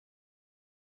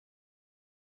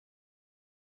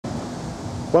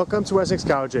Welcome to Wessex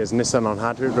Garages, Nissan on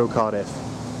Hadfield Road, Cardiff.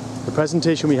 The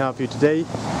presentation we have for you today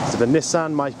is of the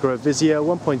Nissan Micra Visia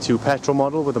 1.2 petrol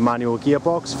model with a manual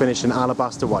gearbox finished in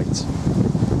Alabaster White.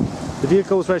 The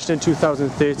vehicle was registered in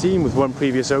 2013 with one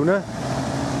previous owner.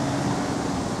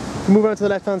 If we move on to the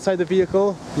left hand side of the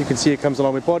vehicle, you can see it comes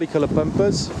along with body colour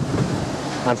bumpers,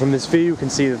 and from this view you can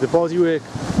see that the bodywork,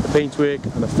 the paintwork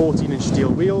and the 14-inch steel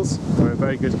wheels are in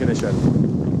very good condition.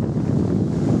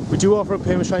 We do offer a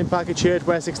permanent shine package here at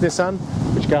Wessex Nissan,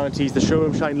 which guarantees the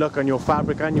showroom shine look on your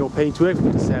fabric and your paintwork for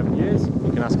up to 7 years.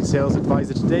 You can ask your sales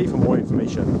advisor today for more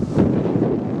information.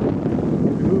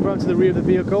 If we move around to the rear of the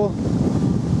vehicle,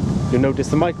 you'll notice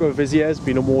the Micra Visia has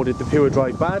been awarded the Pure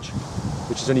Drive badge,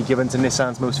 which is only given to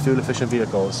Nissan's most fuel efficient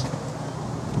vehicles.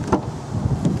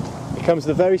 It comes with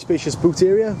a very spacious boot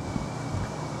area,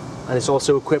 and it's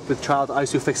also equipped with child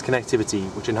ISOFIX connectivity,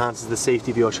 which enhances the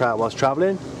safety of your child whilst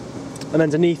travelling. And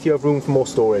underneath you have room for more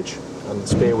storage and the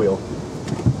spare wheel.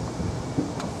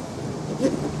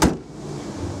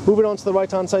 Moving on to the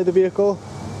right hand side of the vehicle,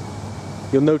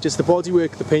 you'll notice the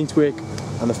bodywork, the paintwork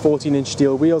and the 14-inch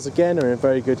steel wheels again are in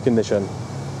very good condition.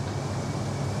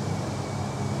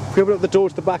 If we open up the door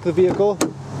to the back of the vehicle,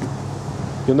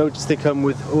 you'll notice they come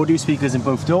with audio speakers in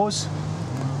both doors,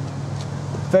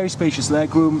 very spacious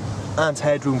legroom and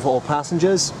headroom for all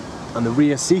passengers, and the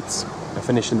rear seats are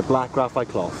finished in the black graphite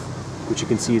cloth, which you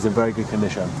can see is in very good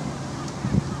condition.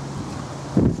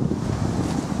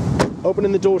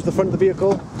 Opening the door to the front of the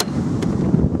vehicle,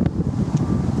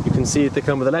 you can see that they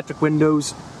come with electric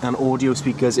windows and audio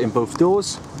speakers in both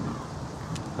doors,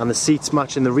 and the seats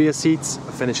matching the rear seats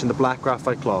are finished in the black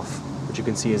graphite cloth, which you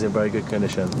can see is in very good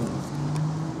condition.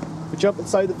 We jump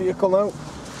inside the vehicle now.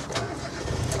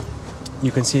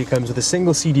 You can see it comes with a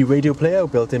single CD radio player,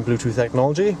 built-in Bluetooth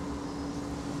technology.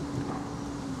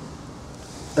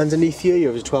 Underneath here you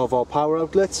have a 12-volt power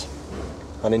outlet,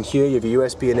 and in here you have a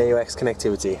USB and AUX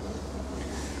connectivity.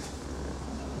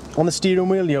 On the steering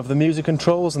wheel you have the music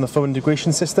controls and the phone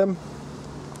integration system.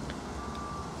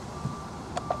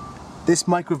 This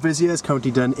Micra Visia has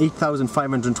currently done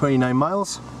 8,529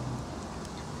 miles.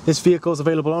 This vehicle is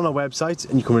available on our website,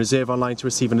 and you can reserve online to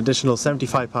receive an additional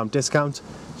 £75 discount.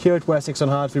 Here at Wessex on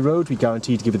Hadfield Road, we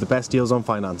guarantee to give you the best deals on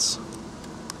finance.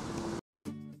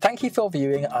 Thank you for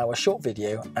viewing our short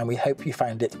video, and we hope you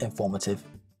found it informative.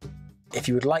 If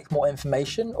you would like more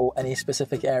information or any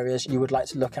specific areas you would like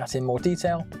to look at in more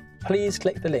detail, please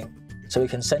click the link so we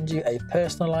can send you a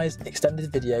personalised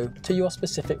extended video to your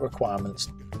specific requirements.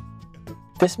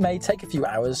 This may take a few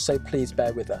hours, so please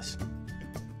bear with us.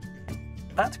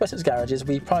 At Wessex Garages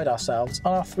we pride ourselves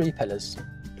on our 3 pillars: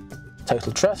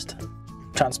 total trust,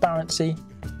 transparency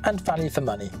and value for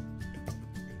money.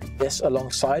 This,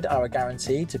 alongside our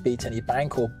guarantee to beat any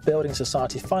bank or building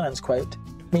society finance quote,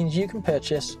 means you can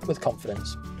purchase with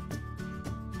confidence.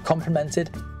 Complemented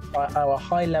by our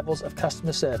high levels of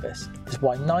customer service is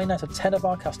why 9 out of 10 of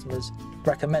our customers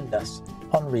recommend us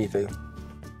on review.